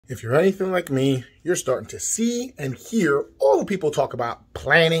If you're anything like me, you're starting to see and hear all the people talk about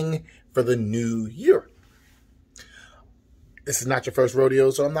planning for the new year. This is not your first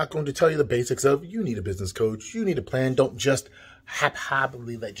rodeo, so I'm not going to tell you the basics of you need a business coach, you need a plan. Don't just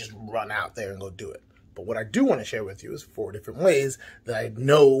haphazardly just run out there and go do it. But what I do want to share with you is 4 different ways that I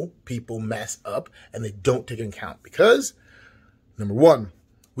know people mess up and they don't take into account. Because, number 1,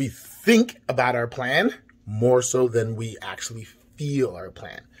 we think about our plan more so than we actually feel our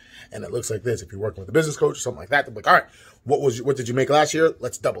plan. And it looks like this. If you're working with a business coach or something like that, they're like, all right, what did you make last year?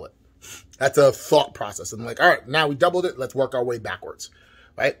 Let's double it. That's a thought process. And like, all right, now we doubled it. Let's work our way backwards,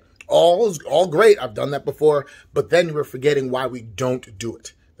 right? All great. I've done that before. But then we're forgetting why we don't do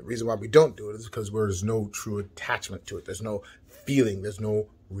it. The reason why we don't do it is because there's no true attachment to it. There's no feeling. There's no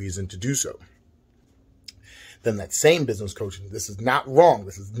reason to do so. Then that same business coaching, this is not wrong.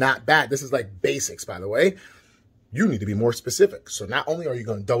 This is not bad. This is like basics, by the way. You need to be more specific. So not only are you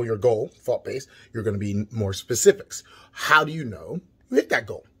going to double your goal, thought-based, you're going to be more specifics. How do you know you hit that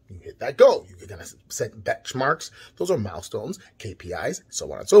goal? You hit that goal. You're going to set benchmarks. Those are milestones, KPIs,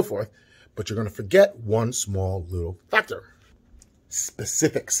 so on and so forth. But you're going to forget one small little factor.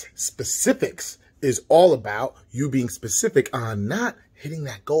 Specifics. Specifics is all about you being specific on not hitting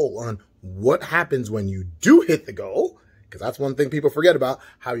that goal, on what happens when you do hit the goal, because that's one thing people forget about,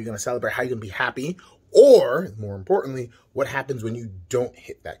 how you're going to celebrate, how you're going to be happy, or more importantly, what happens when you don't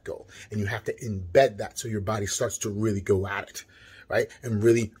hit that goal. And you have to embed that so your body starts to really go at it, right? And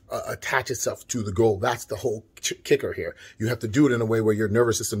really attach itself to the goal. That's the whole kicker here. You have to do it in a way where your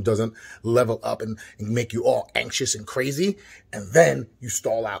nervous system doesn't level up and make you all anxious and crazy. And then you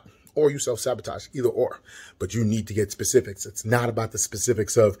stall out or you self-sabotage, either or. But you need to get specifics. It's not about the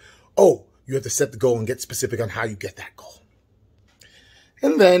specifics of, oh, you have to set the goal and get specific on how you get that goal.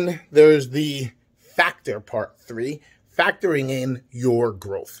 And then there's the factor part 3, factoring in your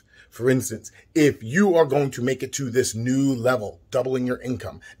growth. For instance, if you are going to make it to this new level, doubling your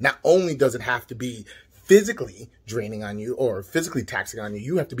income, not only does it have to be physically draining on you or physically taxing on you,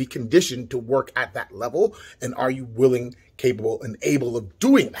 you have to be conditioned to work at that level. And are you willing, capable, and able of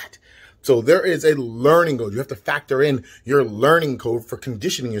doing that? So there is a learning goal. You have to factor in your learning code for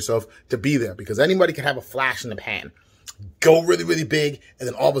conditioning yourself to be there, because anybody can have a flash in the pan, go really, really big, and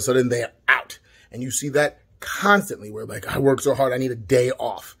then all of a sudden they're out. And you see that constantly where like, I work so hard, I need a day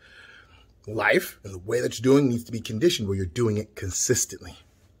off. Life and the way that you're doing needs to be conditioned where you're doing it consistently.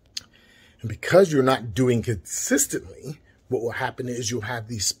 And because you're not doing consistently, what will happen is you'll have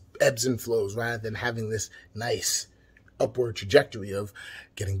these ebbs and flows rather than having this nice upward trajectory of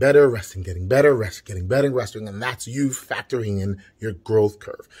getting better, resting, getting better, resting, getting better, resting. And that's you factoring in your growth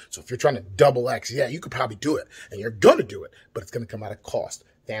curve. So if you're trying to double X, yeah, you could probably do it and you're going to do it, but it's going to come at a cost.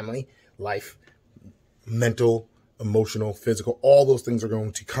 Family, life, mental, emotional, physical, all those things are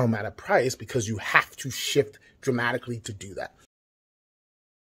going to come at a price because you have to shift dramatically to do that.